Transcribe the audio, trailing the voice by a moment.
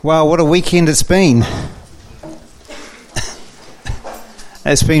Wow, what a weekend it's been.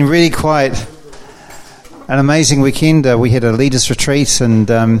 It's been really quite an amazing weekend. We had a leaders retreat and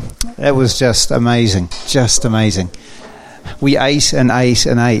it was just amazing, We ate and ate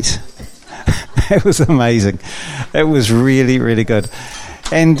and ate. It was amazing. It was really, really good.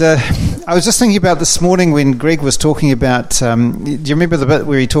 And I was just thinking about this morning when Greg was talking about, do you remember the bit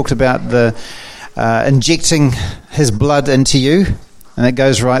where he talked about the injecting his blood into you? And it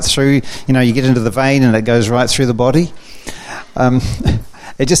goes right through, you get into the vein and it goes right through the body.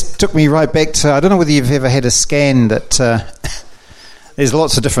 It just took me right back to, I don't know whether you've ever had a scan that, there's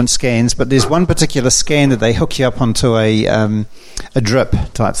lots of different scans, but there's one particular scan that they hook you up onto a drip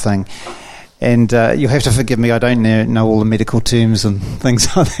type thing. And you'll have to forgive me, I don't know all the medical terms and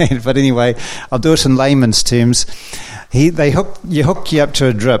things like that. But anyway, I'll do it in layman's terms. They hook you up to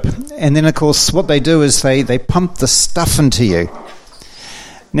a drip. And then, of course, what they do is they pump the stuff into you.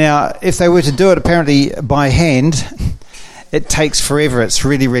 Now, if they were to do it apparently by hand, it takes forever. It's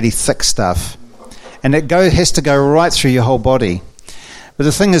really, really thick stuff. And it has to go right through your whole body. But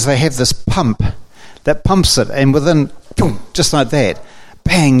the thing is, they have this pump that pumps it. And within, just like that,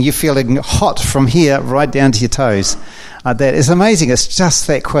 bang, you're feeling hot from here right down to your toes. Like that. It's amazing. It's just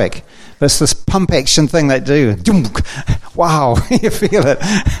that quick. But it's this pump action thing they do. Wow, you feel it.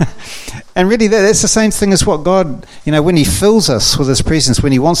 And really, that's the same thing as what God, when He fills us with His presence,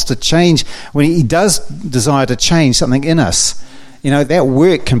 when He wants to change, when He does desire to change something in us, that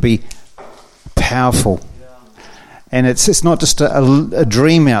work can be powerful. And it's not just a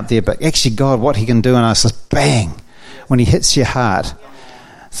dream out there, but actually God, what He can do in us is bang, when He hits your heart,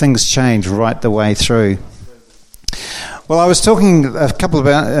 things change right the way through. Well, I was talking a couple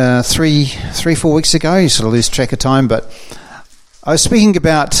about 3-4 weeks ago. You sort of lose track of time, but I was speaking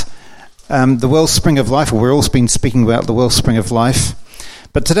about the wellspring of life. We've all been speaking about the wellspring of life,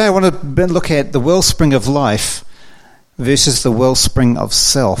 but today I want to look at the wellspring of life versus the wellspring of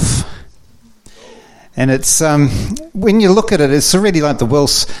self. And it's when you look at it, it's really like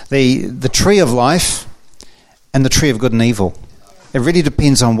the tree of life and the tree of good and evil. It really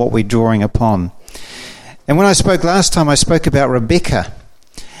depends on what we're drawing upon. And when I spoke last time, I spoke about Rebekah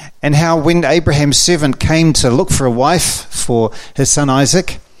and how when Abraham's servant came to look for a wife for his son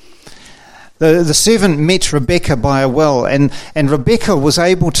Isaac, the servant met Rebekah by a well, and Rebekah was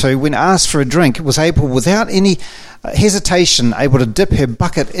able to, when asked for a drink, was able, without any hesitation, able to dip her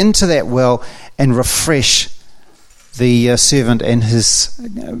bucket into that well and refresh the servant and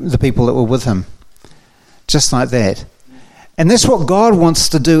the people that were with him. Just like that. And that's what God wants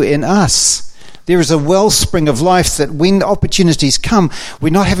to do in us. There is a wellspring of life that when opportunities come,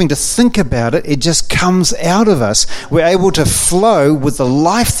 we're not having to think about it. It just comes out of us. We're able to flow with the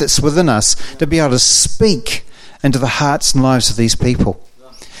life that's within us to be able to speak into the hearts and lives of these people.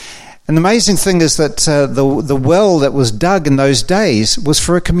 And the amazing thing is that the well that was dug in those days was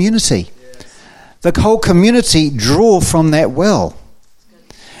for a community. The whole community draw from that well.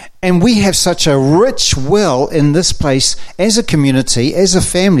 And we have such a rich well in this place as a community, as a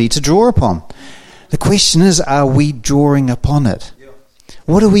family, to draw upon. The question is, are we drawing upon it?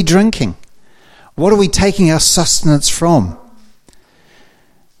 What are we drinking? What are we taking our sustenance from?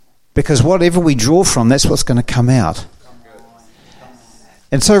 Because whatever we draw from, that's what's going to come out.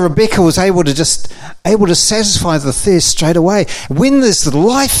 And so Rebekah was able to satisfy the thirst straight away. When there's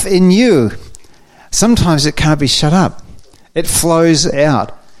life in you, sometimes it can't be shut up. It flows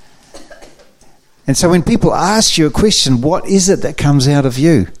out. And so when people ask you a question, what is it that comes out of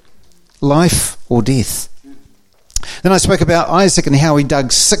you? Life or death? Then I spoke about Isaac and how he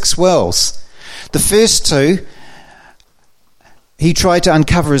dug 6 wells. The first 2, he tried to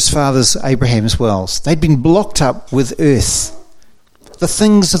uncover his father's Abraham's wells. They'd been blocked up with earth. The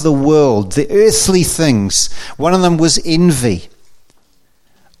things of the world, the earthly things. One of them was envy.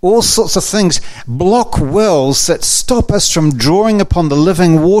 All sorts of things block wells that stop us from drawing upon the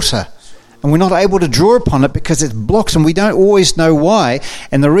living water. And we're not able to draw upon it because it's blocked and we don't always know why.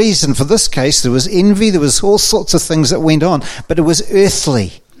 And the reason for this case, there was envy, there was all sorts of things that went on, but it was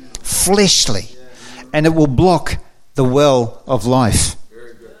earthly, fleshly, and it will block the well of life.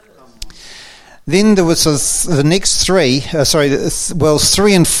 Then there was the next 3, wells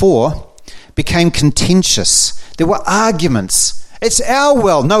 3 and 4 became contentious. There were arguments. It's our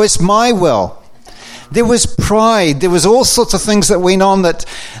well. No, it's my well. There was pride. There was all sorts of things that went on that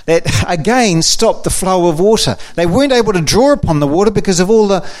again stopped the flow of water. They weren't able to draw upon the water because of all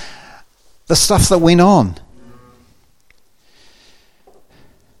the stuff that went on.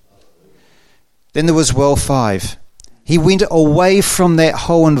 Then there was well 5. He went away from that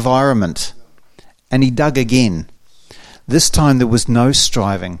whole environment and he dug again. this time there was no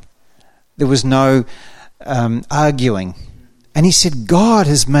striving. There was no arguing. And he said, God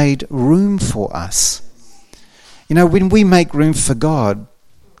has made room for us. You know, when we make room for God,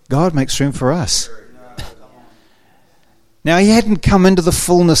 God makes room for us. Now, he hadn't come into the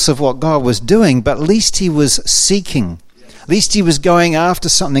fullness of what God was doing, but at least he was seeking. At least he was going after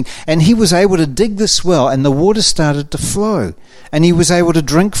something. And he was able to dig this well, and the water started to flow. And he was able to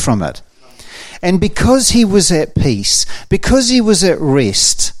drink from it. And because he was at peace, because he was at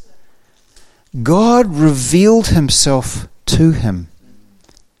rest, God revealed himself to him.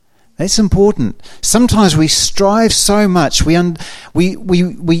 That's important. Sometimes we strive so much, we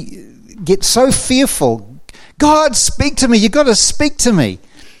get so fearful. God, speak to me. You've got to speak to me.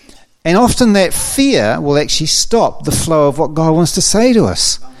 And often that fear will actually stop the flow of what God wants to say to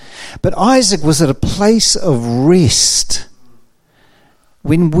us. But Isaac was at a place of rest.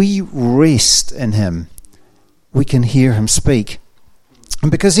 When we rest in him, we can hear him speak. And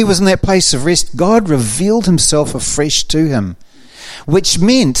because he was in that place of rest, God revealed himself afresh to him, which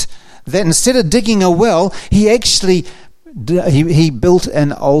meant that instead of digging a well, he actually he built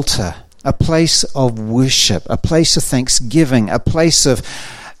an altar, a place of worship, a place of thanksgiving, a place of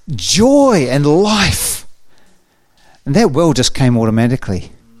joy and life. And that well just came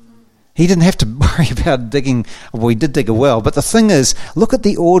automatically. He didn't have to worry about digging. Well, he did dig a well, but the thing is, look at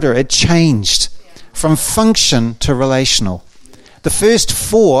the order. It changed from function to relational. The first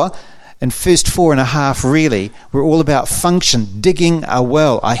four and a half really were all about function, digging a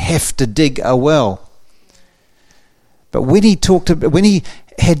well. I have to dig a well. But when he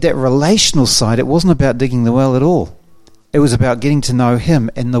had that relational side, it wasn't about digging the well at all. It was about getting to know him,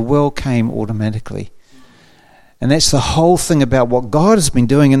 and the well came automatically. And that's the whole thing about what God has been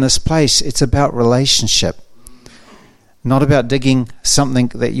doing in this place. It's about relationship. Not about digging something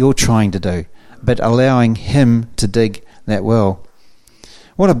that you're trying to do, but allowing him to dig that well.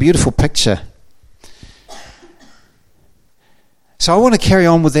 What a beautiful picture. So I want to carry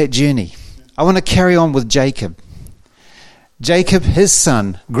on with that journey. I want to carry on with Jacob. Jacob, his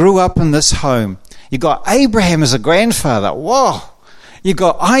son, grew up in this home. You got Abraham as a grandfather. Whoa! You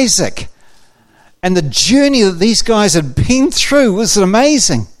got Isaac. And the journey that these guys had been through was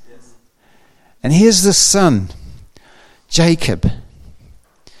amazing. Yes. And here's the son, Jacob.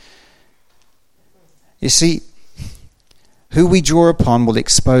 You see, who we draw upon will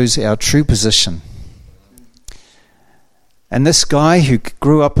expose our true position. And this guy who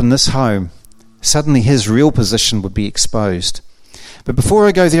grew up in this home, suddenly his real position would be exposed. But before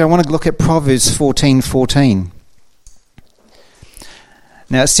I go there, I want to look at Proverbs 14:14.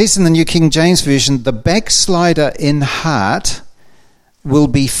 Now it says in the New King James Version, the backslider in heart will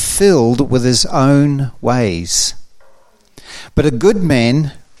be filled with his own ways, but a good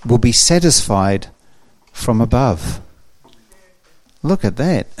man will be satisfied from above. Look at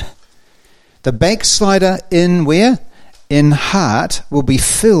that. The backslider in where? In heart will be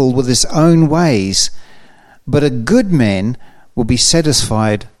filled with his own ways, but a good man will be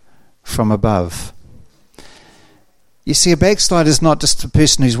satisfied from above. You see, a backslider is not just a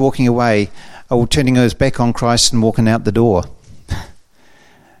person who's walking away or turning his back on Christ and walking out the door.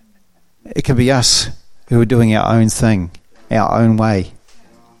 It can be us who are doing our own thing, our own way.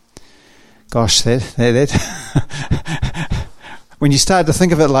 Gosh, that when you start to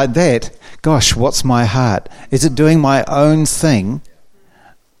think of it like that, gosh, what's my heart? Is it doing my own thing,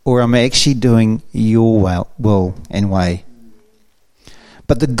 or am I actually doing your will and way?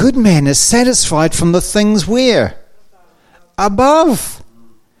 But the good man is satisfied from the things where? Above.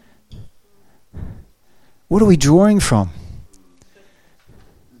 What are we drawing from?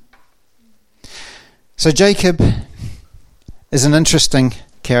 So Jacob is an interesting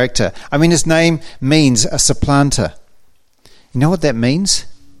character. I mean, his name means a supplanter. You know what that means?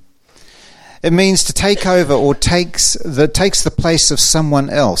 It means to take over or takes the place of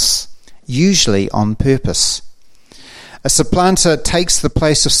someone else, usually on purpose. A supplanter takes the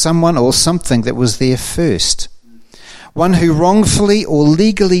place of someone or something that was there first. One who wrongfully or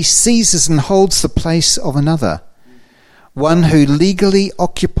legally seizes and holds the place of another. One who legally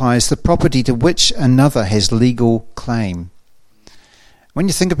occupies the property to which another has legal claim. When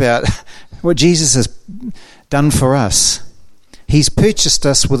you think about what Jesus has done for us, he's purchased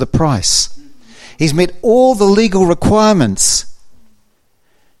us with a price. He's met all the legal requirements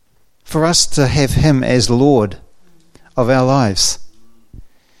for us to have him as Lord of our lives.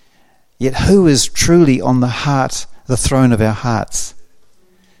 Yet who is truly on the throne of our hearts?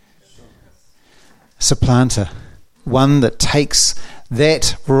 Supplanter. One that takes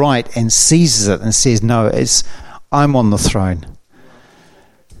that right and seizes it and says, no, I'm on the throne.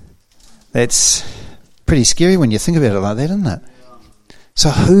 That's pretty scary when you think about it like that, isn't it? So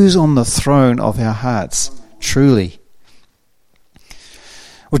who's on the throne of our hearts, truly?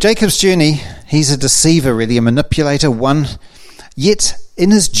 Well, Jacob's journey, he's a deceiver, really, a manipulator, one. Yet,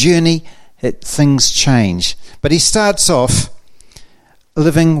 in his journey, things change. But he starts off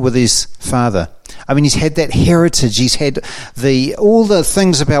living with his father. I mean, he's had that heritage. He's had all the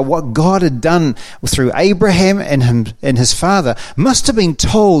things about what God had done through Abraham and his father must have been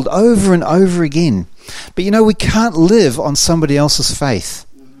told over and over again. But we can't live on somebody else's faith.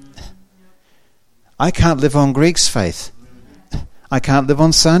 I can't live on Greg's faith. I can't live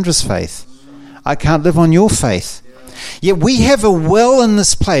on Sandra's faith. I can't live on your faith. Yet we have a well in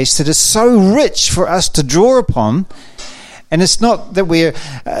this place that is so rich for us to draw upon. And it's not that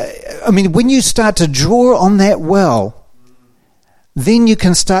when you start to draw on that well, then you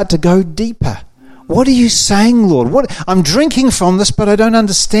can start to go deeper. What are you saying, Lord? I'm drinking from this, but I don't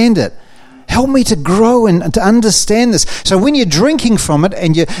understand it. Help me to grow and to understand this. So when you're drinking from it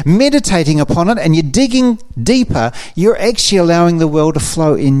and you're meditating upon it and you're digging deeper, you're actually allowing the well to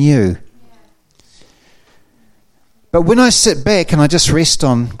flow in you. But when I sit back and I just rest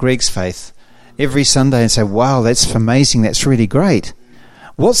on Greg's faith every Sunday and say, wow, that's amazing, that's really great.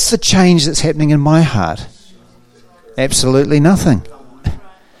 What's the change that's happening in my heart? Absolutely nothing.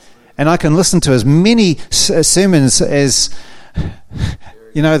 And I can listen to as many sermons as,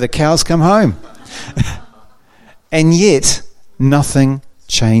 the cows come home. And yet, nothing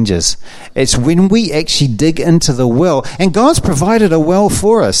changes. It's when we actually dig into the well, and God's provided a well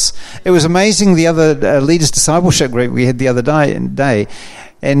for us. It was amazing, the other leaders discipleship group we had the other day,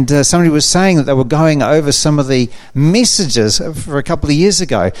 and somebody was saying that they were going over some of the messages for a couple of years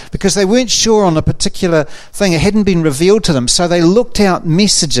ago because they weren't sure on a particular thing. It hadn't been revealed to them, so they looked out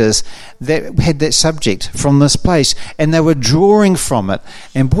messages that had that subject from this place, and they were drawing from it.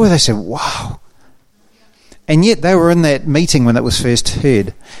 And boy, they said, wow. And yet they were in that meeting when it was first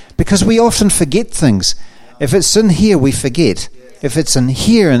heard, because we often forget things. If it's in here, we forget. If it's in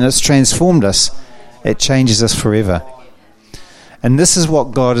here and it's transformed us, it changes us forever. And this is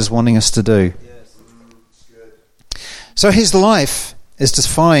what God is wanting us to do. So his life is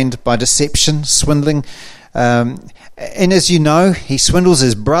defined by deception, swindling. And as you know, he swindles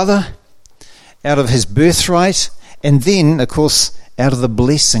his brother out of his birthright. And then, of course, out of the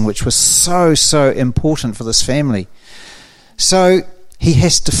blessing, which was so, so important for this family. So he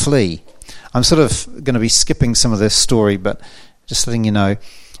has to flee. I'm sort of going to be skipping some of this story, but just letting you know.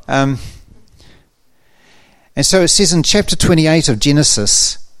 And so it says in chapter 28 of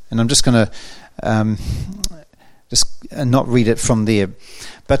Genesis, and I'm just going to just not read it from there.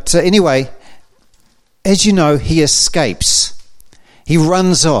 But anyway, as you know, he escapes. He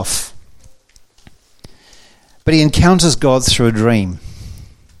runs off. But he encounters God through a dream.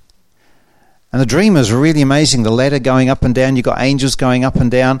 And the dream is really amazing. The ladder going up and down, you've got angels going up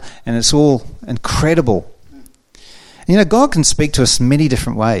and down, and it's all incredible. And God can speak to us in many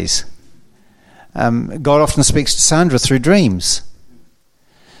different ways. God often speaks to Sandra through dreams.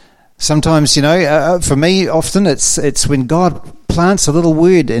 Sometimes, for me, often it's when God plants a little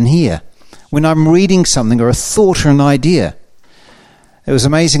word in here, when I'm reading something or a thought or an idea. It was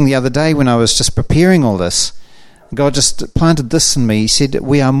amazing the other day when I was just preparing all this. God just planted this in me. He said,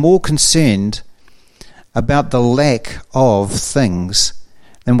 we are more concerned about the lack of things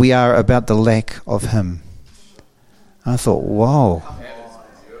than we are about the lack of Him. I thought, wow.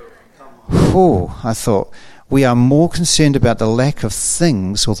 I thought, we are more concerned about the lack of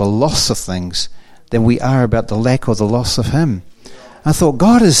things or the loss of things than we are about the lack or the loss of Him. I thought,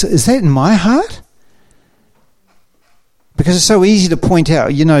 God, is that in my heart? Because it's so easy to point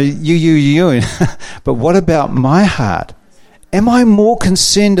out, you. But what about my heart? Am I more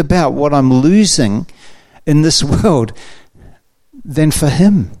concerned about what I'm losing in this world than for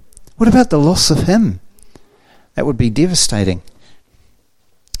Him? What about the loss of Him? That would be devastating.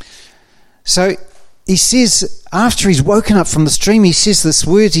 So he says, after he's woken up from the dream, he says this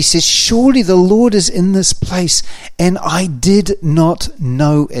words. He says, surely the Lord is in this place, and I did not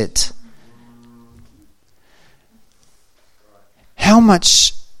know it. How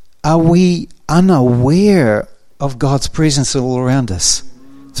much are we unaware of God's presence all around us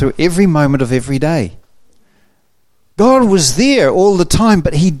through every moment of every day? God was there all the time,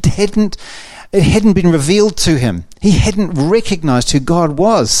 but it hadn't been revealed to him. He hadn't recognized who God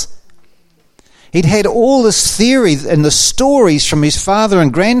was. He'd had all this theory and the stories from his father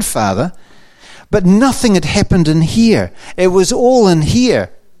and grandfather, but nothing had happened in here. It was all in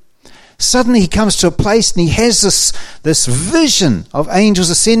here. Suddenly he comes to a place and he has this vision of angels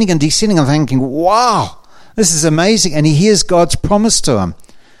ascending and descending and thinking, wow, this is amazing. And he hears God's promise to him.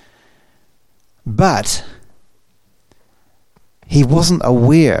 But he wasn't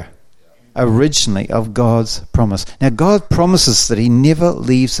aware originally of God's promise. Now, God promises that he never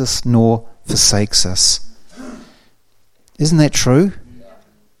leaves us nor forsakes us. Isn't that true?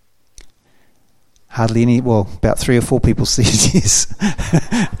 Hardly any, well, about 3 or 4 people said yes.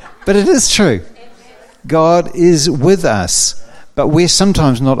 But it is true. God is with us, but we're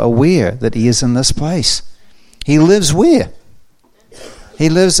sometimes not aware that he is in this place. He lives where? He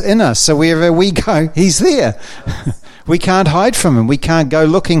lives in us. So wherever we go, he's there. We can't hide from him. We can't go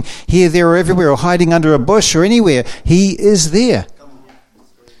looking here, there, or everywhere, or hiding under a bush or anywhere. He is there.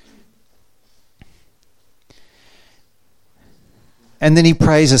 And then he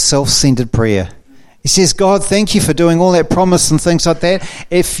prays a self-centered prayer. He says, God, thank you for doing all that promise and things like that.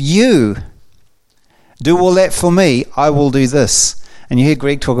 If you do all that for me, I will do this. And you heard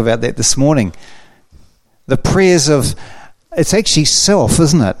Greg talk about that this morning. The prayers of, it's actually self,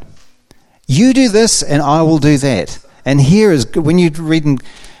 isn't it? You do this and I will do that. And here is, when you read in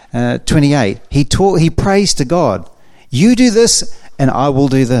 28, he prays to God. You do this and I will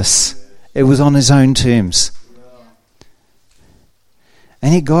do this. It was on his own terms.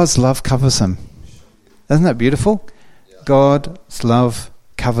 And yet God's love covers him. Isn't that beautiful? God's love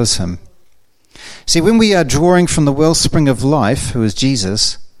covers him. See, when we are drawing from the wellspring of life, who is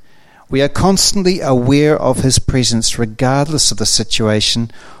Jesus, we are constantly aware of his presence regardless of the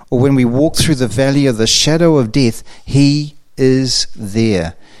situation, or when we walk through the valley of the shadow of death, he is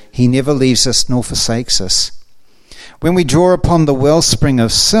there. He never leaves us nor forsakes us. When we draw upon the wellspring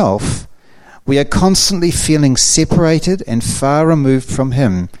of self, we are constantly feeling separated and far removed from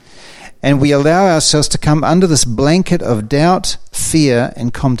him, and we allow ourselves to come under this blanket of doubt, fear,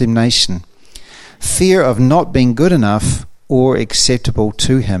 and condemnation. Fear of not being good enough or acceptable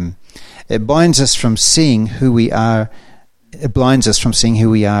to him. It blinds us from seeing who we are. It blinds us from seeing who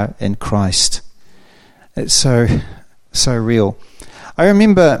we are in Christ. It's so real. I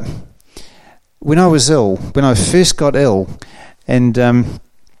remember when I was ill, when I first got ill, and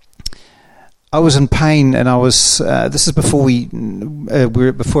I was in pain, and I was. This is before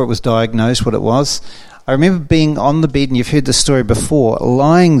before it was diagnosed what it was. I remember being on the bed, and you've heard this story before,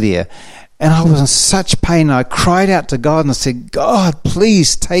 lying there, and I was in such pain. I cried out to God and I said, God,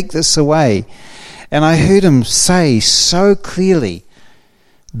 please take this away. And I heard him say so clearly,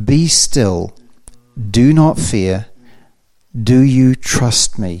 be still, do not fear, do you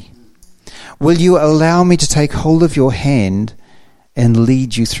trust me? Will you allow me to take hold of your hand and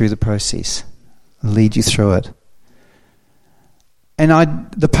lead you through the process, lead you through it?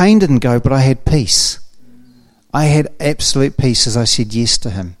 And the pain didn't go, but I had peace. I had absolute peace as I said yes to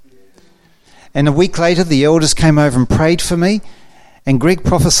him. And a week later, the elders came over and prayed for me, and Greg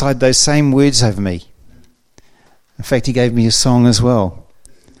prophesied those same words over me. In fact, he gave me a song as well.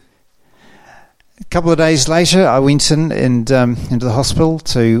 A couple of days later, I went in and into the hospital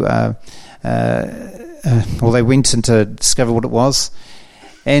to, they went in to discover what it was.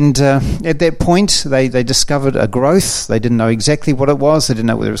 And at that point, they discovered a growth. They didn't know exactly what it was. They didn't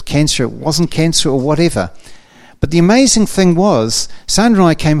know whether it was cancer, it wasn't cancer, or whatever. But the amazing thing was, Sandra and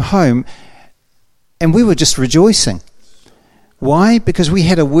I came home, and we were just rejoicing. Why? Because we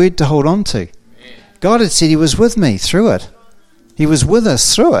had a word to hold on to. God had said he was with me through it. He was with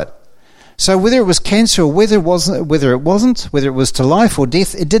us through it. So whether it was cancer or whether it wasn't, whether it was to life or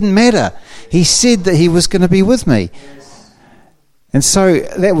death, it didn't matter. He said that he was going to be with me. And so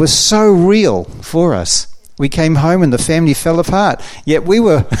that was so real for us. We came home and the family fell apart. Yet we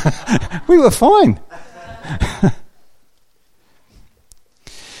were fine.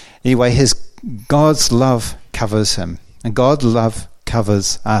 Anyway, God's love covers him, and God's love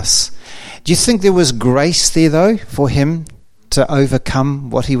covers us. Do you think there was grace there, though, for him to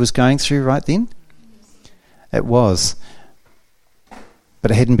overcome what he was going through right then? It was. But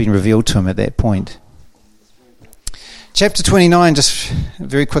it hadn't been revealed to him at that point. Chapter 29, just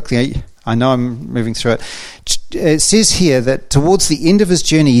very quickly, I know I'm moving through it. It says here that towards the end of his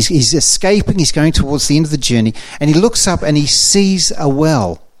journey, he's escaping, he's going towards the end of the journey, and he looks up and he sees a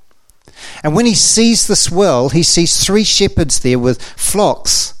well. And when he sees this well, he sees 3 shepherds there with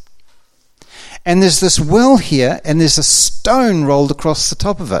flocks. And there's this well here, and there's a stone rolled across the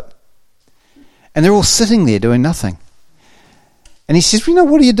top of it. And they're all sitting there doing nothing. And he says,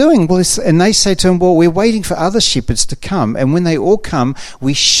 what are you doing? Well, and they say to him, well, we're waiting for other shepherds to come. And when they all come,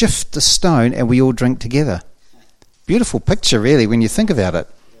 we shift the stone and we all drink together. Beautiful picture, really, when you think about it.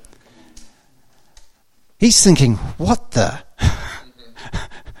 He's thinking, what the...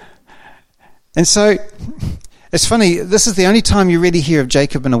 And so, it's funny, this is the only time you really hear of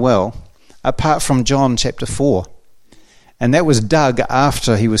Jacob in a well, apart from John chapter 4. And that was dug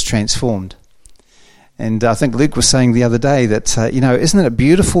after he was transformed. And I think Luke was saying the other day that, isn't it a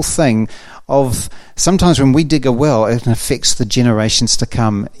beautiful thing of sometimes when we dig a well, it affects the generations to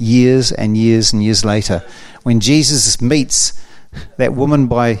come years and years and years later. When Jesus meets that woman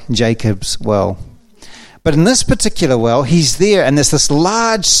by Jacob's well. But in this particular well, he's there and there's this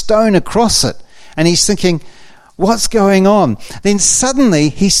large stone across it. And he's thinking, what's going on? Then suddenly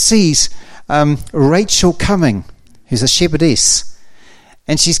he sees Rachel coming, who's a shepherdess.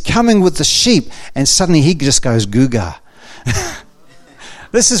 And she's coming with the sheep, and suddenly he just goes Guga.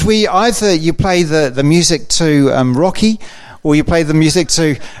 This is where either you play the music to Rocky, or you play the music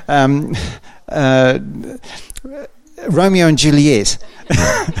to Romeo and Juliet.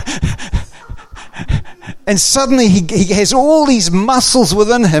 And suddenly he has all these muscles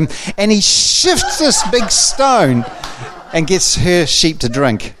within him, and he shifts this big stone and gets her sheep to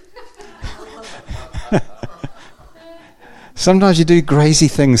drink. Sometimes you do crazy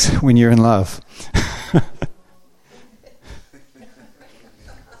things when you're in love.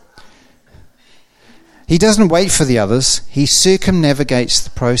 He doesn't wait for the others. He circumnavigates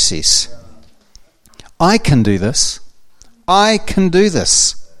the process. I can do this. I can do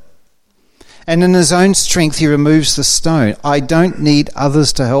this. And in his own strength, he removes the stone. I don't need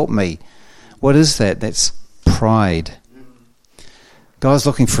others to help me. What is that? That's pride. God's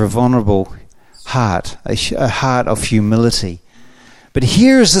looking for a vulnerable heart, a heart of humility. But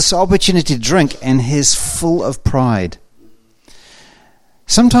here is this opportunity to drink, and he's full of pride.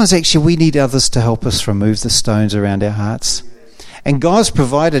 Sometimes actually we need others to help us remove the stones around our hearts. And God's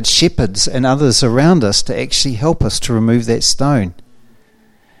provided shepherds and others around us to actually help us to remove that stone.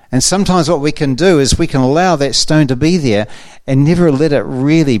 And sometimes what we can do is we can allow that stone to be there and never let it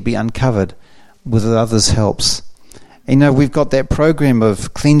really be uncovered with others' helps. We've got that program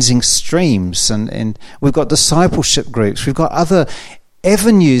of cleansing streams, and we've got discipleship groups. We've got other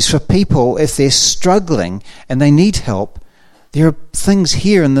avenues for people if they're struggling and they need help. There are things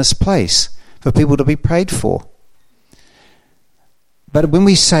here in this place for people to be prayed for. But when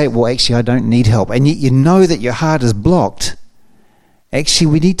we say, well, actually, I don't need help, and yet you know that your heart is blocked, actually,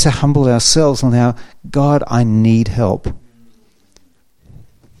 we need to humble ourselves and now, God, I need help.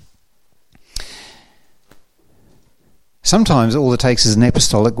 Sometimes all it takes is an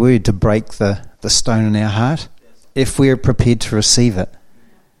apostolic word to break the stone in our heart, if we're prepared to receive it.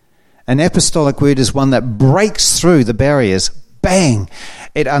 An apostolic word is one that breaks through the barriers. Bang!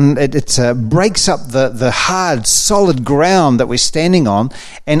 It breaks up the hard, solid ground that we're standing on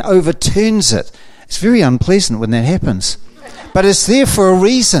and overturns it. It's very unpleasant when that happens. But it's there for a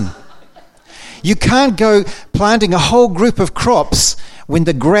reason. You can't go planting a whole group of crops when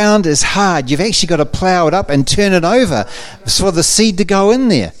the ground is hard. You've actually got to plough it up and turn it over for the seed to go in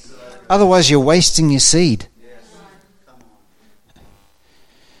there. Otherwise, you're wasting your seed.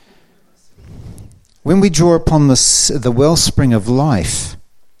 When we draw upon the wellspring of life,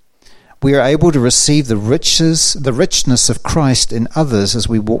 we are able to receive the richness of Christ in others as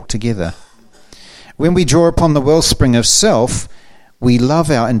we walk together. When we draw upon the wellspring of self, we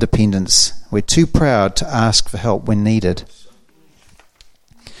love our independence. We're too proud to ask for help when needed.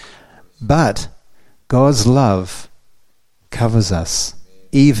 But God's love covers us,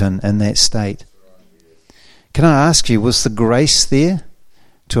 even in that state. Can I ask you, was the grace there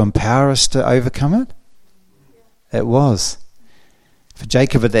to empower us to overcome it? It was. For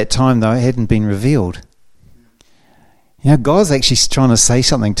Jacob at that time, though, it hadn't been revealed. God's actually trying to say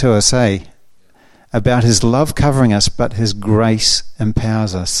something to us, about his love covering us, but his grace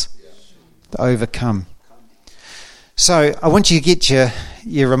empowers us to overcome. So I want you to get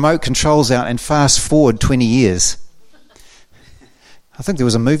your remote controls out and fast forward 20 years. I think there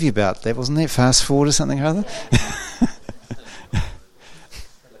was a movie about that, wasn't there? Fast Forward or something or other.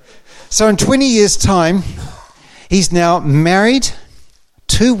 So in 20 years' time, he's now married,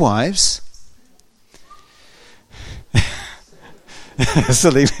 2 wives.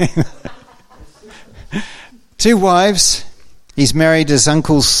 Silly man. 2 wives. He's married his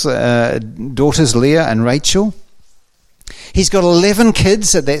uncle's daughters, Leah and Rachel. He's got 11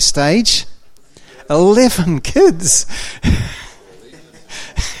 kids at that stage. 11 kids.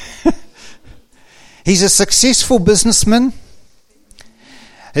 He's a successful businessman.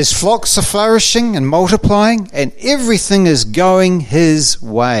 His flocks are flourishing and multiplying, and everything is going his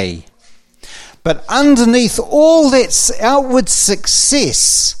way. But underneath all that outward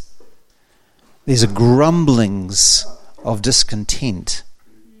success, there's a grumblings of discontent.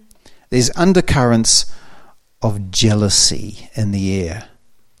 There's undercurrents of jealousy in the air.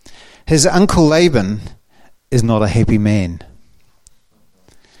 His uncle Laban is not a happy man.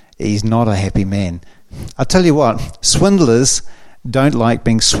 He's not a happy man. I'll tell you what, swindlers don't like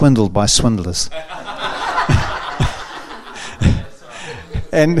being swindled by swindlers.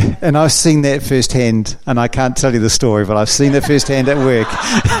 And I've seen that firsthand, and I can't tell you the story, but I've seen it firsthand at work.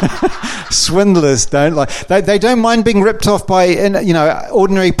 Swindlers don't they don't mind being ripped off by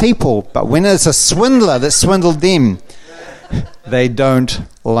ordinary people, but when it's a swindler that swindled them, they don't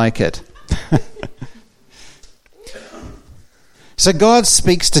like it. So God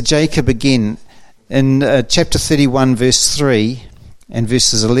speaks to Jacob again in chapter 31, verse 3 and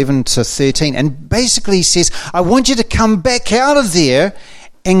verses 11 to 13. And basically he says, I want you to come back out of there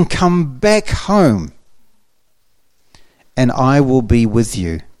and come back home, and I will be with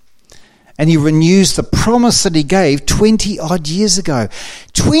you. And he renews the promise that he gave 20 odd years ago.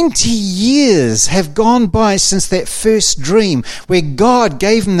 20 years have gone by since that first dream where God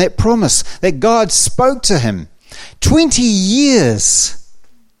gave him that promise, that God spoke to him. 20 years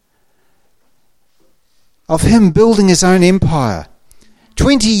of him building his own empire.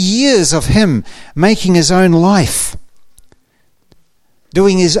 20 years of him making his own life,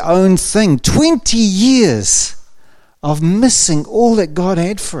 doing his own thing. 20 years of missing all that God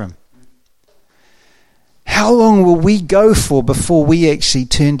had for him. How long will we go for before we actually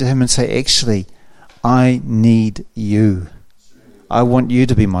turn to him and say, actually, I need you. I want you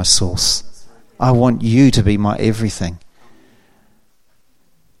to be my source. I want you to be my everything.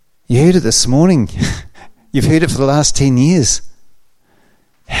 You heard it this morning. You've heard it for the last 10 years.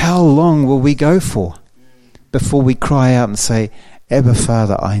 How long will we go for before we cry out and say, Abba,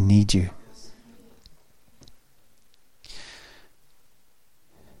 Father, I need you?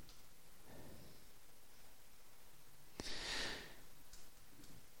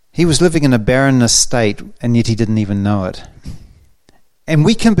 He was living in a barrenness state, and yet he didn't even know it. And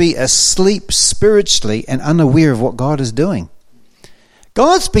we can be asleep spiritually and unaware of what God is doing.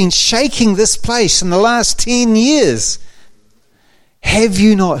 God's been shaking this place in the last 10 years. Have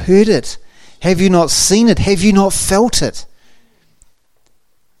you not heard it? Have you not seen it? Have you not felt it?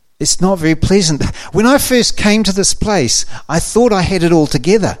 It's not very pleasant. When I first came to this place, I thought I had it all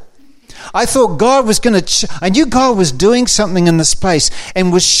together. I thought God was going to... I knew God was doing something in this place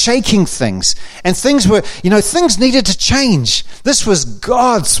and was shaking things. And things were... things needed to change. This was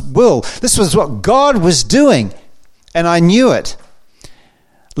God's will. This was what God was doing. And I knew it.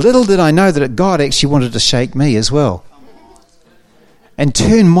 Little did I know that God actually wanted to shake me as well. And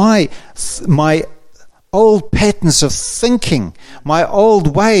turn my old patterns of thinking, my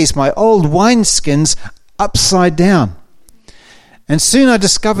old ways, my old wineskins upside down. And soon I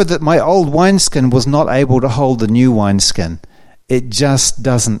discovered that my old wineskin was not able to hold the new wineskin. It just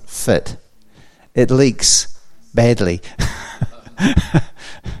doesn't fit. It leaks badly.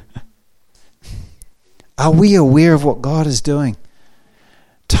 Are we aware of what God is doing?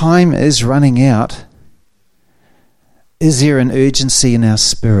 Time is running out. Is there an urgency in our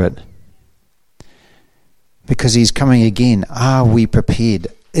spirit? Because he's coming again. Are we prepared?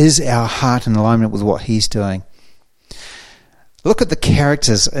 Is our heart in alignment with what he's doing? Look at the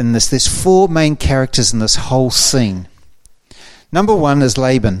characters in this. There's 4 main characters in this whole scene. Number 1 is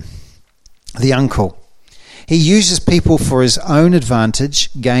Laban, the uncle. He uses people for his own advantage,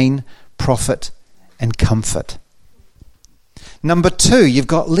 gain, profit, and comfort. Number 2, you've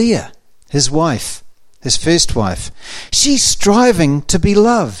got Leah, his wife, his first wife. She's striving to be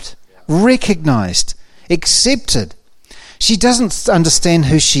loved, recognized, accepted. She doesn't understand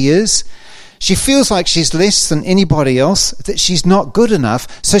who she is. She feels like she's less than anybody else, that she's not good enough,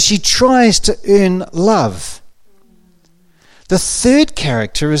 so she tries to earn love. The third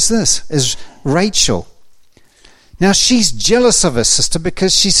character is Rachel. Now she's jealous of her sister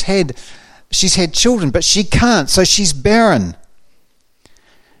because she's had children, but she can't, so she's barren.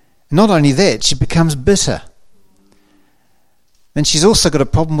 Not only that, she becomes bitter. And she's also got a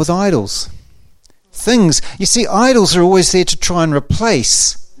problem with idols. You see, idols are always there to try and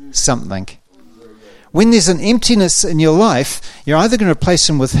replace something. When there's an emptiness in your life, you're either going to replace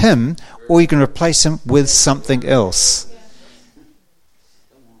him with him or you can replace him with something else.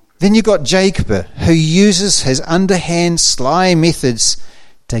 Then you've got Jacob, who uses his underhand, sly methods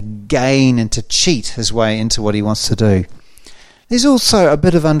to gain and to cheat his way into what he wants to do. There's also a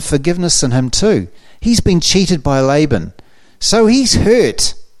bit of unforgiveness in him too. He's been cheated by Laban, so he's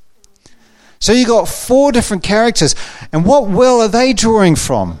hurt. So you've got 4 different characters, and what well are they drawing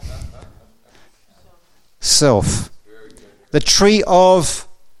from? Self. The tree of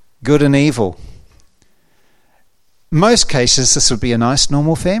good and evil. In most cases, this would be a nice,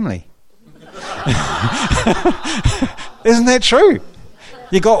 normal family. Isn't that true?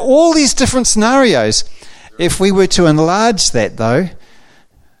 You've got all these different scenarios. If we were to enlarge that, though,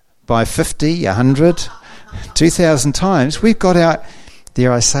 by 50, 100, 2,000 times, we've got our,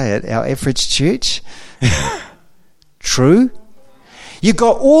 dare I say it, our average church. True? You've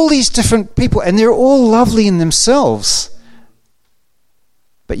got all these different people, and they're all lovely in themselves.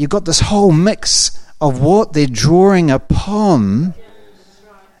 But you've got this whole mix of what they're drawing upon.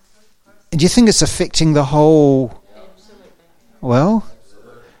 And do you think it's affecting the whole, the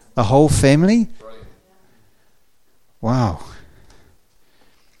whole family? Wow.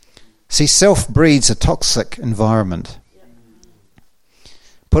 See, self breeds a toxic environment.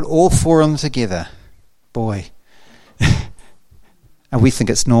 Put all four of them together. Boy. And we think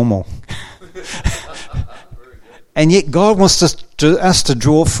it's normal. And yet God wants us to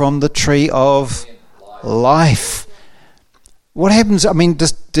draw from the tree of life. What happens? I mean,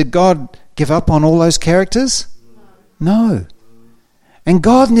 did God give up on all those characters? No. And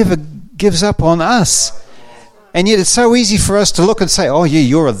God never gives up on us. And yet it's so easy for us to look and say, oh, yeah,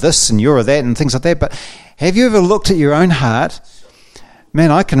 you're a this and you're a that and things like that. But have you ever looked at your own heart?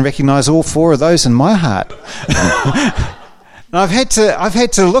 Man, I can recognize all four of those in my heart. And I've had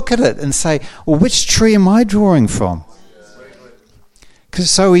to look at it and say, well, which tree am I drawing from? Because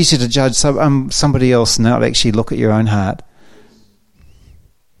it's so easy to judge somebody else and not actually look at your own heart.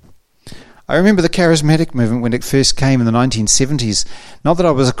 I remember the charismatic movement when it first came in the 1970s. Not that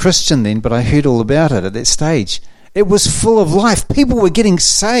I was a Christian then, but I heard all about it at that stage. It was full of life. People were getting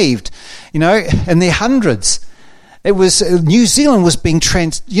saved, in their hundreds. It was New Zealand was being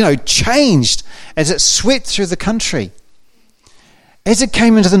changed as it swept through the country. As it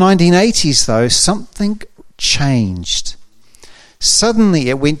came into the 1980s, though, something changed. Suddenly,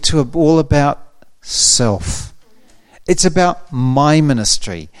 it went to all about self. It's about my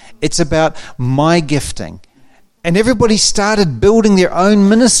ministry. It's about my gifting. And everybody started building their own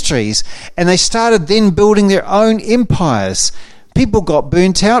ministries, and they started then building their own empires. People got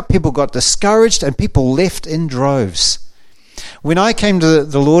burnt out, people got discouraged, and people left in droves. When I came to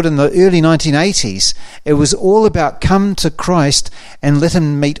the Lord in the early 1980s, it was all about come to Christ and let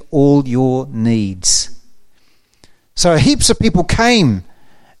him meet all your needs. So heaps of people came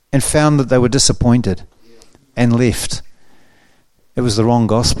and found that they were disappointed and left. It was the wrong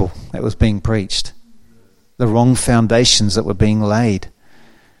gospel that was being preached, the wrong foundations that were being laid.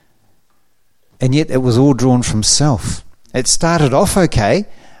 And yet it was all drawn from self. It started off okay,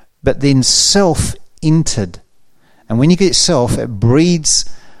 but then self entered. And when you get self, it breeds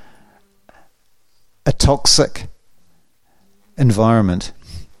a toxic environment.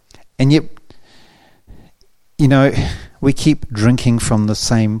 And yet, we keep drinking from the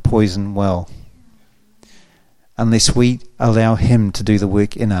same poison well unless we allow him to do the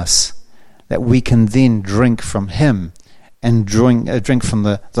work in us, that we can then drink from him and drink from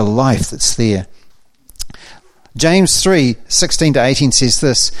the life that's there. James 3:16-18 says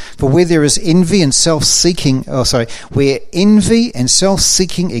this, for where there is envy and self-seeking, where envy and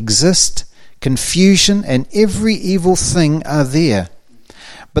self-seeking exist, confusion and every evil thing are there.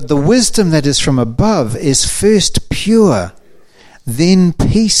 But the wisdom that is from above is first pure, then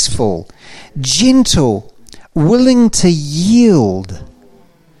peaceful, gentle, willing to yield,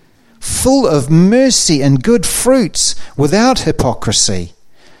 full of mercy and good fruits, without hypocrisy.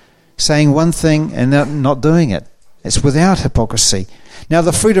 Saying one thing and not doing it. It's without hypocrisy. Now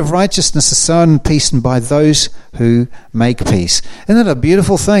the fruit of righteousness is sown in peace and by those who make peace. Isn't that a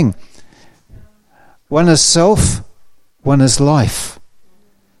beautiful thing? One is self, one is life.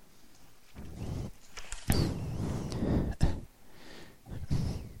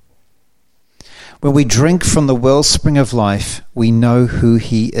 When we drink from the wellspring of life, we know who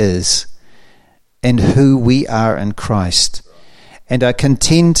he is and who we are in Christ, and are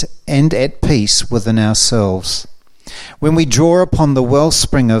content and at peace within ourselves. When we draw upon the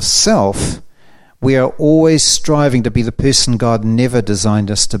wellspring of self, we are always striving to be the person God never designed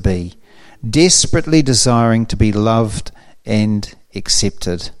us to be, desperately desiring to be loved and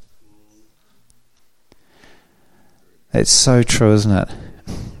accepted. It's so true, isn't it?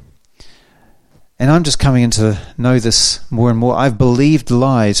 And I'm just coming in to know this more and more. I've believed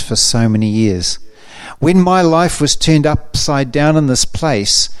lies for so many years. When my life was turned upside down in this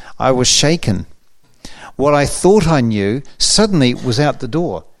place, I was shaken. What I thought I knew suddenly was out the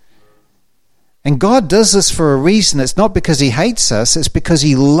door. And God does this for a reason. It's not because he hates us, it's because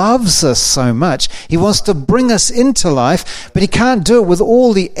he loves us so much. He wants to bring us into life, but he can't do it with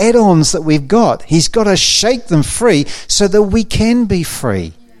all the add-ons that we've got. He's got to shake them free so that we can be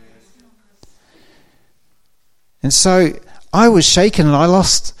free. And so I was shaken and I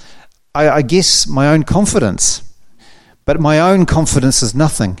lost, I guess, my own confidence. But my own confidence is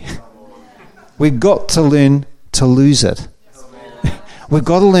nothing. We've got to learn to lose it. We've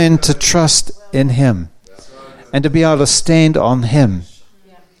got to learn to trust in him and to be able to stand on him.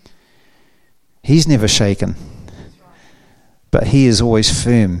 He's never shaken. but he is always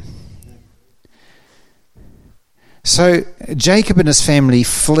firm. So Jacob and his family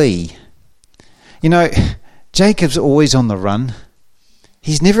flee. You know, Jacob's always on the run.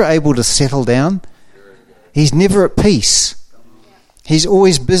 He's never able to settle down. He's never at peace. He's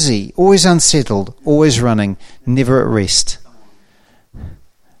always busy, always unsettled, always running, never at rest.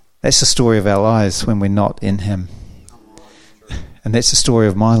 That's the story of our lives when we're not in him. And that's the story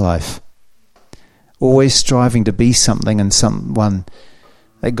of my life. Always striving to be something and someone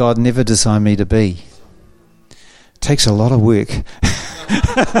that God never designed me to be. It takes a lot of work.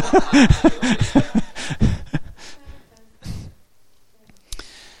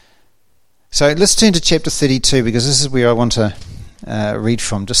 So let's turn to chapter 32, because this is where I want to read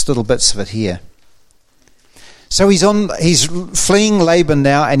from, just little bits of it here. So he's fleeing Laban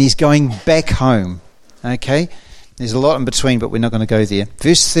now, and he's going back home. Okay, there's a lot in between, but we're not going to go there.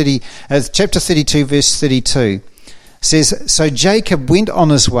 Chapter 32, verse 32 says, "So Jacob went on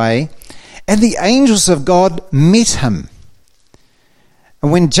his way, and the angels of God met him.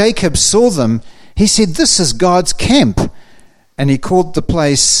 And when Jacob saw them, he said, 'This is God's camp.' And he called the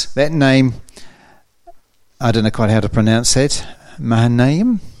place, that name, I don't know quite how to pronounce that,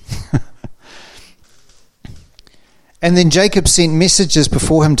 Mahanaim." And then Jacob sent messages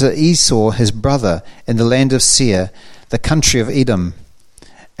before him to Esau, his brother, in the land of Seir, the country of Edom.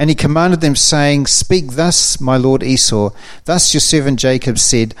 And he commanded them, saying, "Speak thus, my lord Esau. Thus your servant Jacob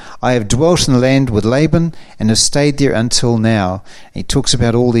said, I have dwelt in the land with Laban, and have stayed there until now." And he talks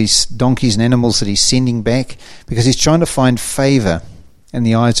about all these donkeys and animals that he's sending back, because he's trying to find favour in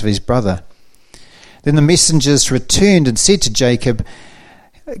the eyes of his brother. Then the messengers returned and said to Jacob,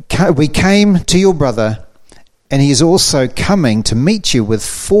 "We came to your brother, and he is also coming to meet you with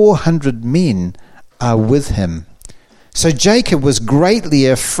 400 men are with him." So Jacob was greatly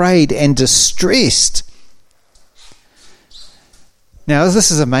afraid and distressed. Now this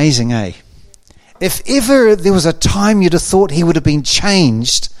is amazing, eh? If ever there was a time you'd have thought he would have been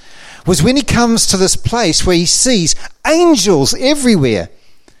changed, was when he comes to this place where he sees angels everywhere.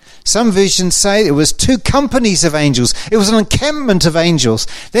 Some versions say it was 2 companies of angels. It was an encampment of angels.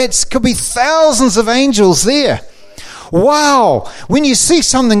 That could be thousands of angels there. Wow, when you see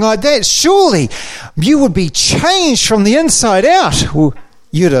something like that, surely you would be changed from the inside out. Well,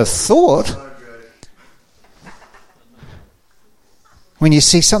 you'd have thought. When you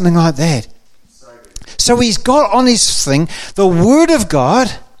see something like that. So he's got on his thing the Word of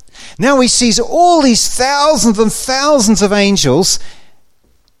God. Now he sees all these thousands and thousands of angels.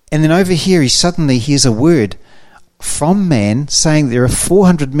 And then over here he suddenly hears a word from man saying there are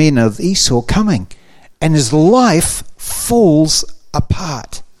 400 men of Esau coming. And his life falls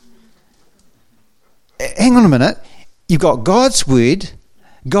apart. Hang on a minute. You've got God's word,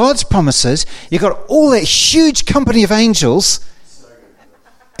 God's promises, you've got all that huge company of angels,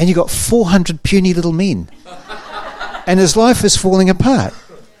 and you've got 400 puny little men. And his life is falling apart.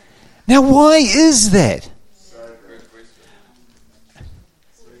 Now, why is that?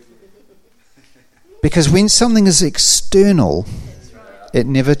 Because when something is external, it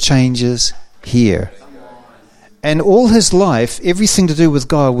never changes here. And all his life, everything to do with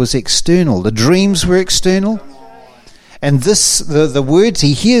God was external. The dreams were external. And the words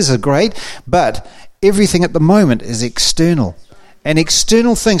he hears are great, but everything at the moment is external. And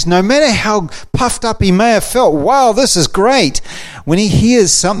external things, no matter how puffed up he may have felt, wow, this is great, when he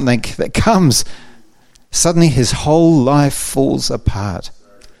hears something that comes, suddenly his whole life falls apart.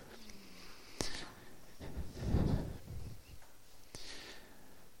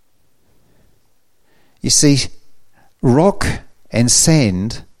 You see, rock and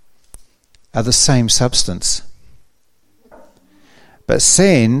sand are the same substance. But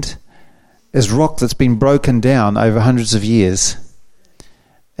sand is rock that's been broken down over hundreds of years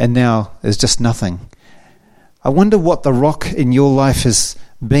and now is just nothing. I wonder what the rock in your life has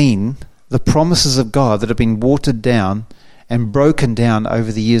been, the promises of God that have been watered down and broken down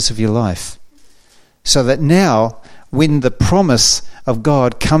over the years of your life. So that now, when the promise of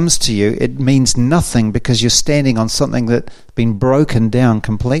God comes to you, it means nothing because you're standing on something that's been broken down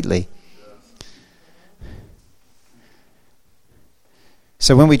completely.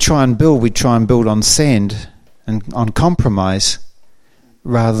 So when we try and build on sand and on compromise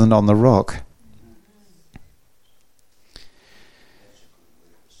rather than on the rock.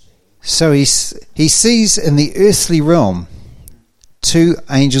 So he sees in the earthly realm 2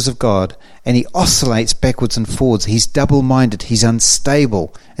 angels of God, and he oscillates backwards and forwards. He's double-minded. He's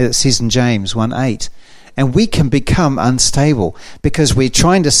unstable, as it says in James 1:8. And we can become unstable because we're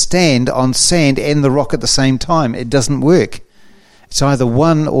trying to stand on sand and the rock at the same time. It doesn't work. It's either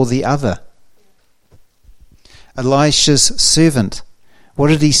one or the other. Elisha's servant. What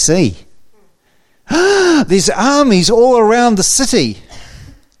did he see? There's armies all around the city.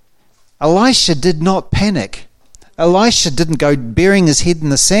 Elisha did not panic. Elisha didn't go burying his head in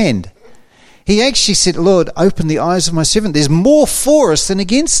the sand. He actually said, Lord, open the eyes of my servant. There's more for us than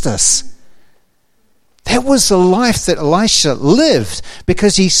against us. That was the life that Elisha lived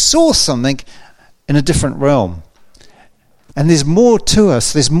because he saw something in a different realm. And there's more to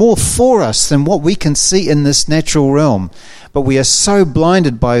us, there's more for us than what we can see in this natural realm. But we are so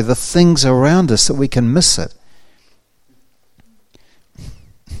blinded by the things around us that we can miss it.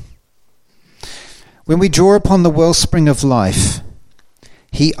 When we draw upon the wellspring of life,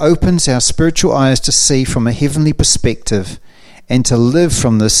 He opens our spiritual eyes to see from a heavenly perspective and to live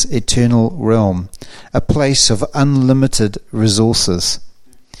from this eternal realm, a place of unlimited resources.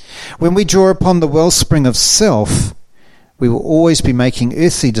 When we draw upon the wellspring of self, we will always be making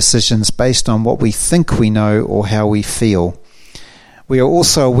earthly decisions based on what we think we know or how we feel. We are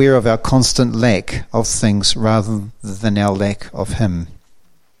also aware of our constant lack of things rather than our lack of Him.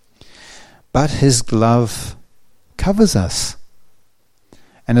 But His love covers us,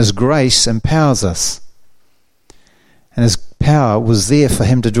 and His grace empowers us. And His power was there for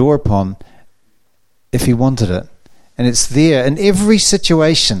Him to draw upon if He wanted it. And it's there in every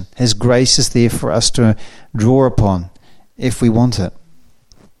situation. His grace is there for us to draw upon if we want it.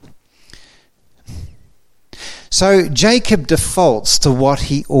 So Jacob defaults to what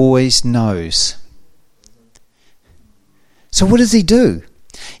he always knows. So what does he do?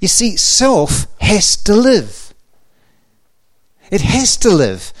 You see, self has to live. It has to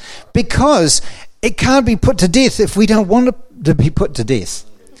live because it can't be put to death if we don't want it to be put to death.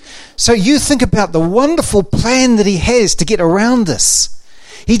 So you think about the wonderful plan that he has to get around this.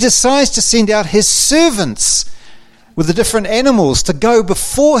 He decides to send out his servants with the different animals to go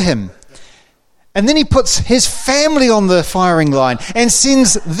before him. And then he puts his family on the firing line and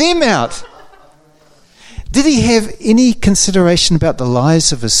sends them out. Did he have any consideration about the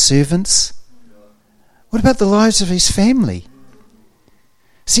lives of his servants? What about the lives of his family?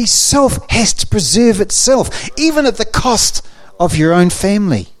 See, self has to preserve itself, even at the cost of your own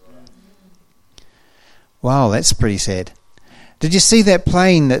family. Wow, that's pretty sad. Did you see that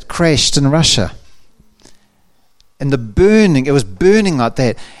plane that crashed in Russia? And the burning, it was burning like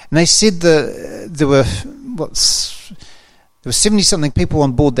that. And they said there were 70-something people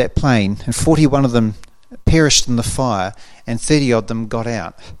on board that plane, and 41 of them perished in the fire, and 30 of them got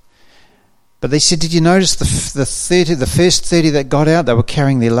out. But they said, did you notice the first 30 that got out, they were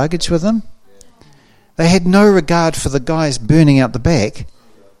carrying their luggage with them? They had no regard for the guys burning out the back.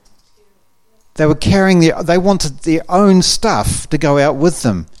 They were carrying they wanted their own stuff to go out with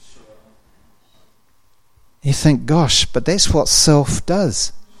them. You think, gosh, but that's what self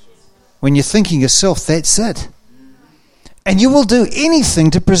does. When you're thinking yourself, that's it. And you will do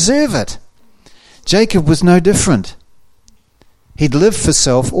anything to preserve it. Jacob was no different. He'd lived for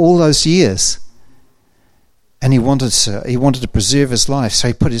self all those years. And he wanted to preserve his life. So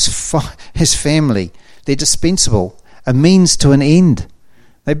he put his family, they're dispensable, a means to an end.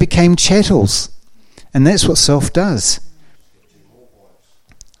 They became chattels. And that's what self does.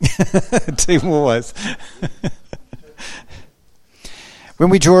 2 more wives.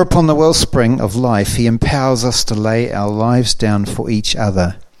 When we draw upon the wellspring of life, He empowers us to lay our lives down for each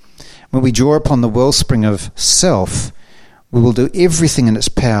other. When we draw upon the wellspring of self, we will do everything in its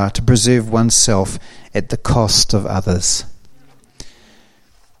power to preserve oneself at the cost of others.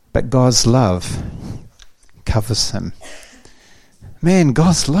 But God's love covers him. Man,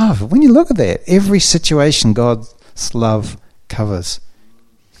 God's love, when you look at that, every situation God's love covers.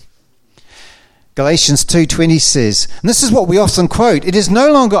 Galatians 2:20 says, and this is what we often quote, it is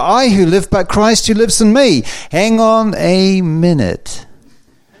no longer I who live, but Christ who lives in me. Hang on a minute.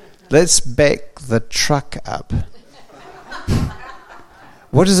 Let's back the truck up.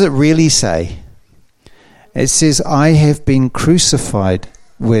 What does it really say? It says, I have been crucified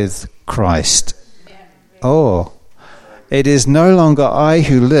with Christ. Oh, it is no longer I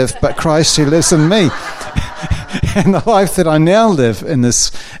who live, but Christ who lives in me. And the life that I now live in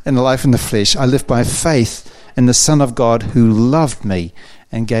the life in the flesh, I live by faith in the Son of God who loved me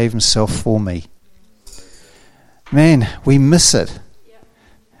and gave himself for me. Man, we miss it.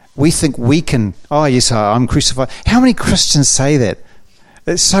 We think we can, oh yes, I'm crucified. How many Christians say that?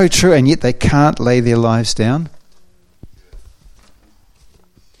 It's so true, and yet they can't lay their lives down.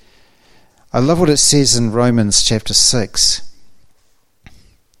 I love what it says in Romans chapter 6.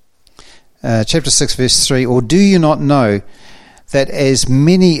 Chapter 6 verse 3, or do you not know that as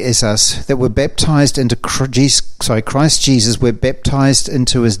many as us that were baptized into Christ Jesus were baptized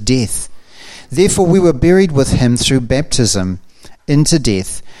into his death? Therefore we were buried with him through baptism into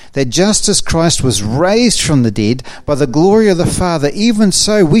death, that just as Christ was raised from the dead by the glory of the Father, even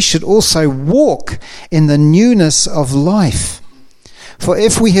so we should also walk in the newness of life. For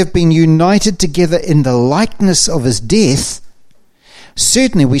if we have been united together in the likeness of his death,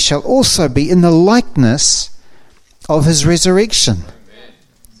 certainly we shall also be in the likeness of his resurrection.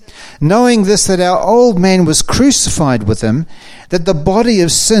 Knowing this, that our old man was crucified with him, that the body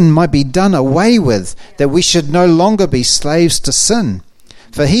of sin might be done away with, that we should no longer be slaves to sin.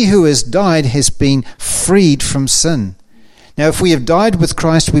 For he who has died has been freed from sin. Now if we have died with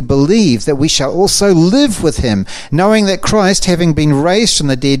Christ, we believe that we shall also live with him, knowing that Christ, having been raised from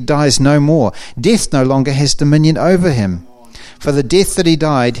the dead, dies no more. Death no longer has dominion over him. For the death that he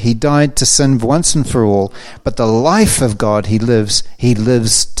died to sin once and for all, but the life of God he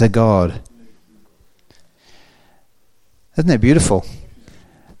lives to God. Isn't that beautiful?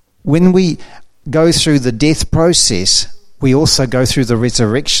 When we go through the death process, we also go through the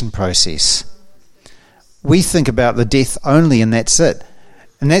resurrection process. We think about the death only and that's it.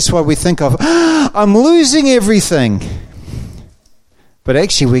 And that's why we think of, I'm losing everything. But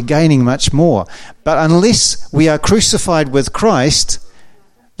actually we're gaining much more. But unless we are crucified with Christ,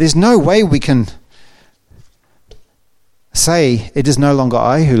 there's no way we can say it is no longer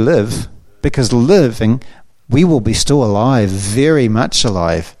I who live, because living, we will be still alive, very much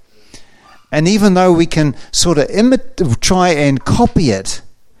alive. And even though we can sort of try and copy it,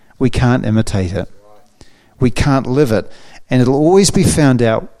 we can't imitate it. We can't live it. And it'll always be found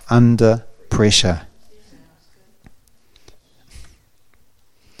out under pressure.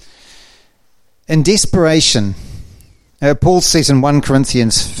 In desperation, Paul says in 1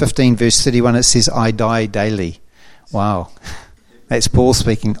 Corinthians 15 verse 31, it says, I die daily. Wow. That's Paul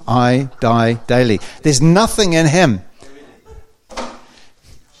speaking. I die daily. There's nothing in him.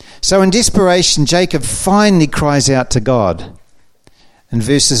 So in desperation, Jacob finally cries out to God. In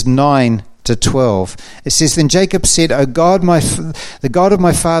verses 9 to 12, it says, Then Jacob said, O God, the God of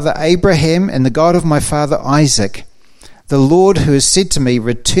my father Abraham and the God of my father Isaac, the Lord who has said to me,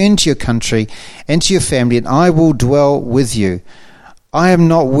 Return to your country and to your family, and I will dwell with you. I am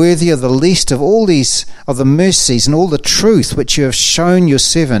not worthy of the least of all these, of the mercies and all the truth which you have shown your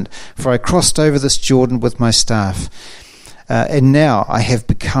servant, for I crossed over this Jordan with my staff. And now I have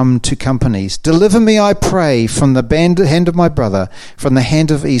become two companies. Deliver me, I pray, from the hand of my brother, from the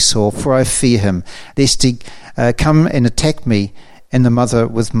hand of Esau, for I fear him, lest he come and attack me and the mother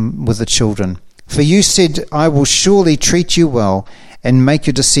with the children. For you said, I will surely treat you well and make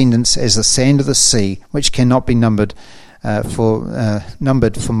your descendants as the sand of the sea, which cannot be numbered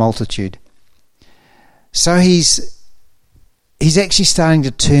for multitude. So he's actually starting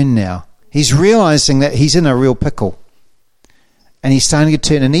to turn now. He's realizing that he's in a real pickle. And he's starting to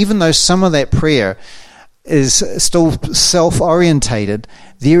turn. And even though some of that prayer is still self-orientated,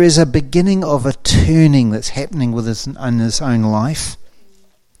 there is a beginning of a turning that's happening in his own life.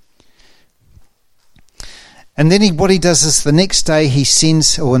 And then what he does is the next day in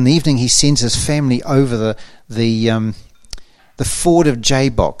the evening, he sends his family over the ford of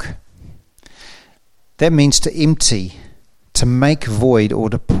Jabbok. That means to empty, to make void, or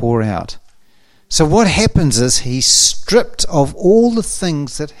to pour out. So what happens is he's stripped of all the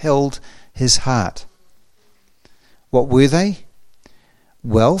things that held his heart. What were they?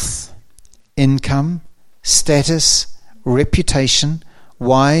 Wealth, income, status, reputation,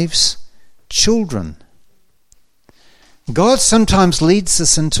 wives, children. God sometimes leads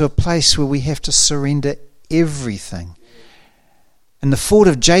us into a place where we have to surrender everything. And the ford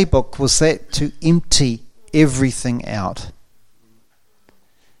of Jabbok was that, to empty everything out.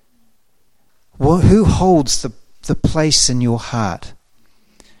 Well, who holds the place in your heart?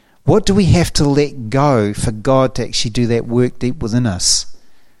 What do we have to let go for God to actually do that work deep within us?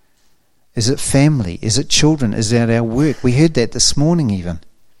 Is it family? Is it children? Is it our work? We heard that this morning even.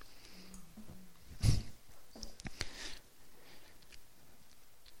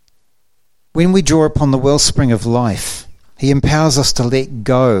 When we draw upon the wellspring of life, He empowers us to let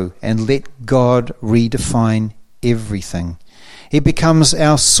go and let God redefine everything. He becomes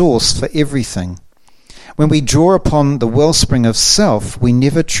our source for everything. When we draw upon the wellspring of self, we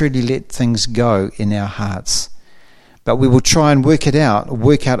never truly let things go in our hearts. But we will try and work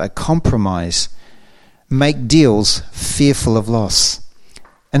out a compromise, make deals fearful of loss.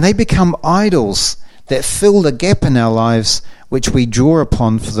 And they become idols that fill the gap in our lives which we draw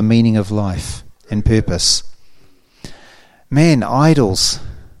upon for the meaning of life and purpose. Man, idols.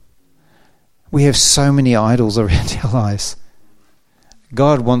 We have so many idols around our lives.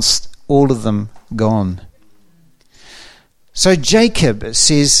 God wants all of them gone. So Jacob, it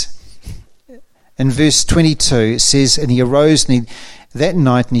says In verse 22, it says, and he arose that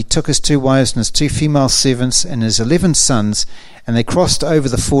night, and he took his 2 wives and his 2 female servants and his 11 sons, and they crossed over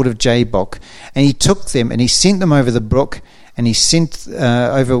the ford of Jabbok. And he took them, and he sent them over the brook, and he sent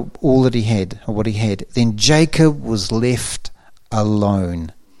over all that he had, or what he had. Then Jacob was left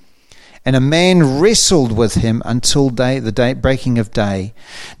alone. And a man wrestled with him until the breaking of day.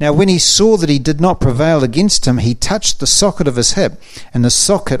 Now when he saw that he did not prevail against him, he touched the socket of his hip, and the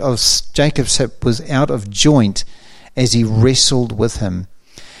socket of Jacob's hip was out of joint as he wrestled with him.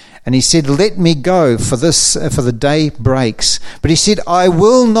 And he said, let me go, for the day breaks. But he said, I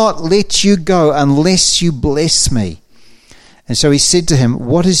will not let you go unless you bless me. And so he said to him,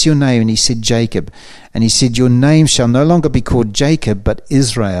 what is your name? And he said, Jacob. And he said, your name shall no longer be called Jacob, but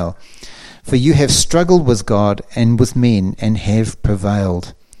Israel. For you have struggled with God and with men and have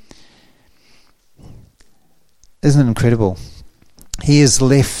prevailed. Isn't it incredible? He is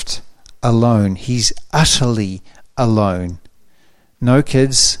left alone. He's utterly alone. No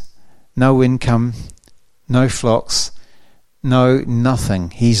kids, no income, no flocks, nothing.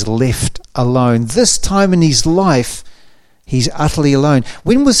 He's left alone. This time in his life, he's utterly alone.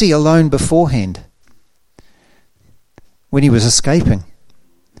 When was he alone beforehand? When he was escaping.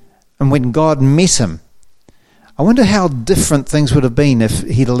 And when God met him. I wonder how different things would have been if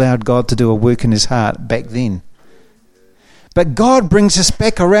he'd allowed God to do a work in his heart back then. But God brings us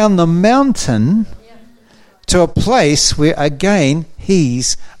back around the mountain to a place where, again,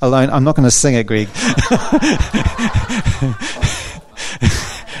 he's alone. I'm not going to sing it, Greg.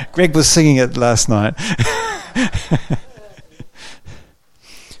 Greg was singing it last night.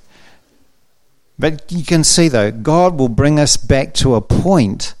 But you can see, though, God will bring us back to a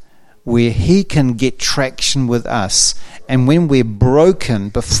point where he can get traction with us. And when we're broken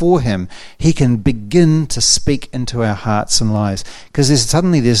before him, he can begin to speak into our hearts and lives. Because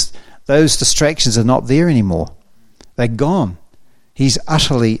there's those distractions are not there anymore. They're gone. He's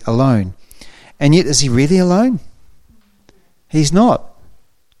utterly alone. And yet, is he really alone? He's not.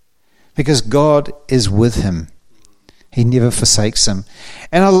 Because God is with him. He never forsakes him.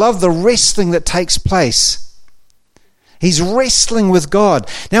 And I love the wrestling that takes place. He's wrestling with God.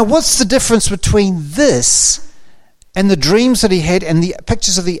 Now, what's the difference between this and the dreams that he had and the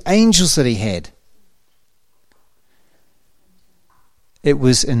pictures of the angels that he had? It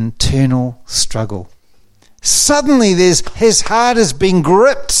was internal struggle. Suddenly his heart is being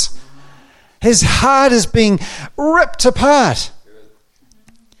gripped. His heart is being ripped apart.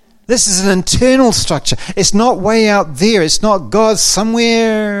 This is an internal structure. It's not way out there. It's not God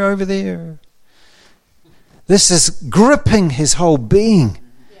somewhere over there. This is gripping his whole being.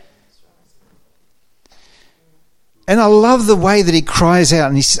 And I love the way that he cries out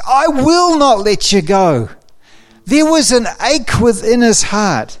and he says, I will not let you go. There was an ache within his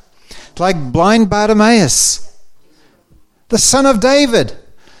heart, like blind Bartimaeus, the son of David.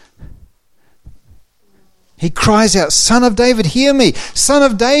 He cries out, Son of David, hear me. Son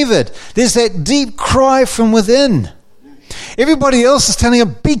of David. There's that deep cry from within. Everybody else is telling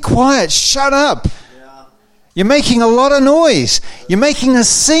him, be quiet, shut up. You're making a lot of noise. You're making a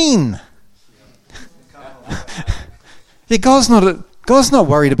scene. Yeah, God's not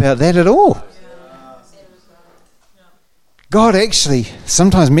worried about that at all. God actually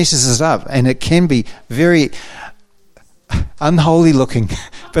sometimes messes us up, and it can be very unholy looking.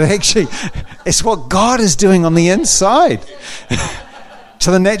 But actually, it's what God is doing on the inside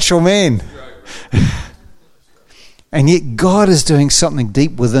to the natural man. And yet God is doing something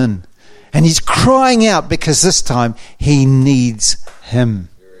deep within. And he's crying out because this time he needs him.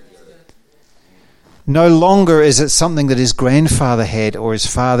 No longer is it something that his grandfather had or his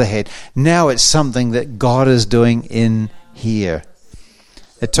father had. Now it's something that God is doing in here.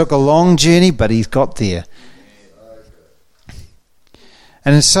 It took a long journey, but he's got there.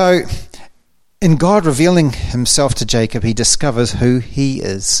 And so, in God revealing himself to Jacob, he discovers who he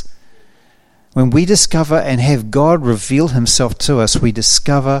is. When we discover and have God reveal himself to us, we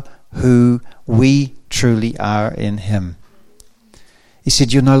discover who we truly are in him. He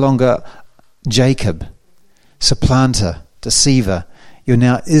said, you're no longer Jacob, supplanter, deceiver. You're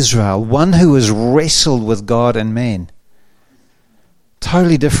now Israel, one who has wrestled with God and man.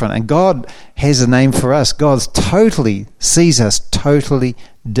 Totally different. And God has a name for us. God totally sees us totally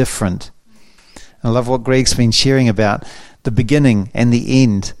different. I love what Greg's been sharing about the beginning and the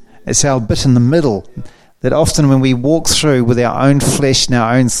end. It's our bit in the middle that often when we walk through with our own flesh and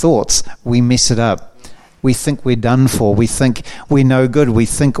our own thoughts, we mess it up. We think we're done for. We think we're no good. We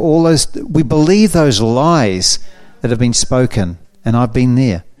believe those lies that have been spoken. And I've been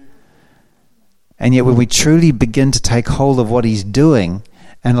there. And yet when we truly begin to take hold of what he's doing,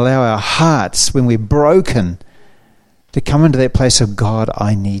 and allow our hearts, when we're broken, to come into that place of, God,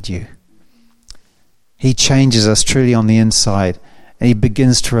 I need you. He changes us truly on the inside, and he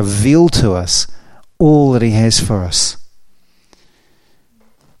begins to reveal to us all that he has for us.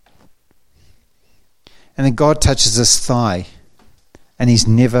 And then God touches his thigh, and he's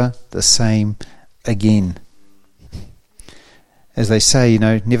never the same again. As they say,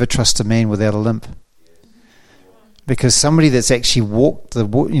 never trust a man without a limp. Because somebody that's actually walked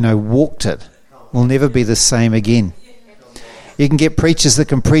it will never be the same again. You can get preachers that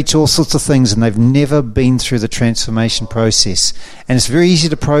can preach all sorts of things, and they've never been through the transformation process. And it's very easy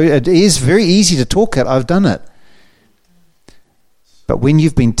it is very easy to talk it. I've done it. But when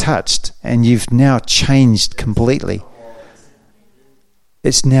you've been touched and you've now changed completely,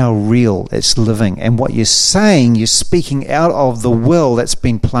 it's now real, it's living. And what you're saying, you're speaking out of the will that's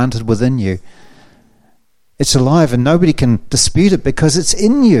been planted within you. It's alive, and nobody can dispute it because it's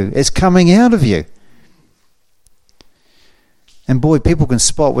in you. It's coming out of you. And boy, people can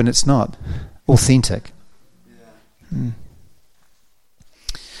spot when it's not authentic. When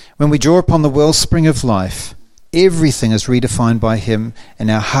we draw upon the wellspring of life, everything is redefined by him,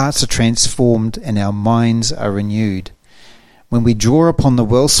 and our hearts are transformed and our minds are renewed. When we draw upon the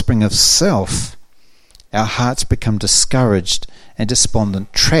wellspring of self, our hearts become discouraged and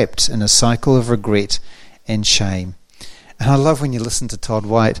despondent, trapped in a cycle of regret and shame. And I love when you listen to Todd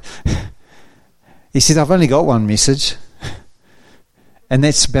White. He said, I've only got one message, and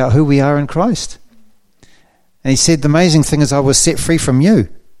that's about who we are in Christ. And he said, the amazing thing is I was set free from you.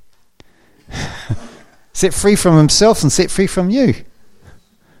 Set free from himself and set free from you.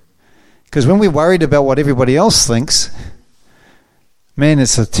 Because when we're worried about what everybody else thinks, man,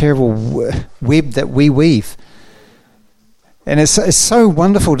 it's a terrible web that we weave. And it's so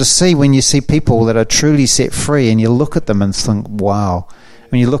wonderful to see when you see people that are truly set free, and you look at them and think, wow.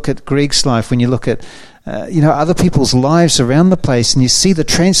 When you look at Greg's life, when you look at other people's lives around the place, and you see the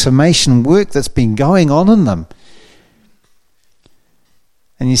transformation work that's been going on in them.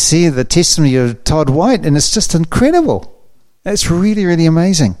 And you see the testimony of Todd White, and it's just incredible. It's really, really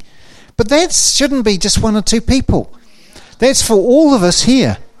amazing. But that shouldn't be just one or two people. That's for all of us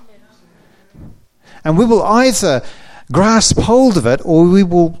here. And we will either grasp hold of it, or we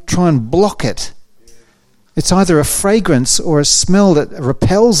will try and block it. It's either a fragrance or a smell that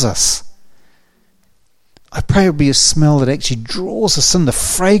repels us. I pray it will be a smell that actually draws us in. The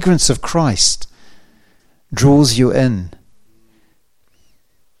fragrance of Christ draws you in.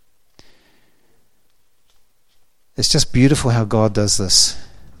 It's just beautiful how God does this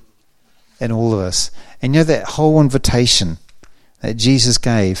in all of us. And that whole invitation that Jesus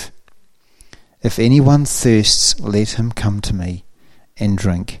gave, if anyone thirsts, let him come to me and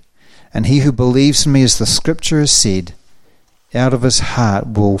drink. And he who believes in me, as the scripture has said, out of his heart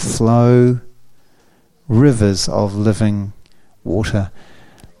will flow rivers of living water.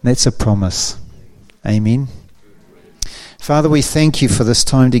 That's a promise. Amen. Father, we thank you for this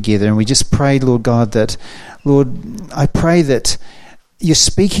time together, and we just pray, Lord God, that, Lord, I pray that you're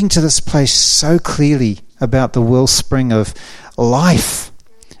speaking to this place so clearly about the wellspring of life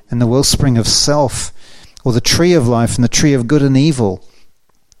and the wellspring of self, or the tree of life and the tree of good and evil.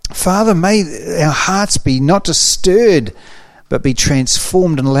 Father, may our hearts be not just stirred, but be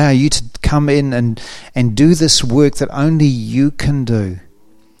transformed, and allow you to come in and do this work that only you can do.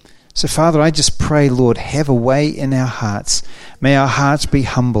 So, Father, I just pray, Lord, have a way in our hearts. May our hearts be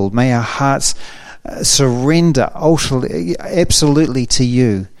humbled. May our hearts surrender absolutely to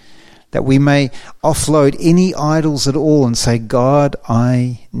you, that we may offload any idols at all and say, God,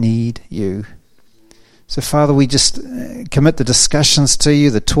 I need you. So, Father, we just commit the discussions to you,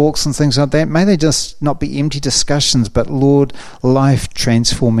 the talks and things like that. May they just not be empty discussions, but, Lord,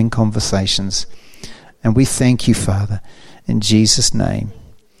 life-transforming conversations. And we thank you, Father, in Jesus' name.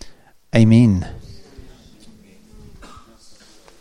 Amen.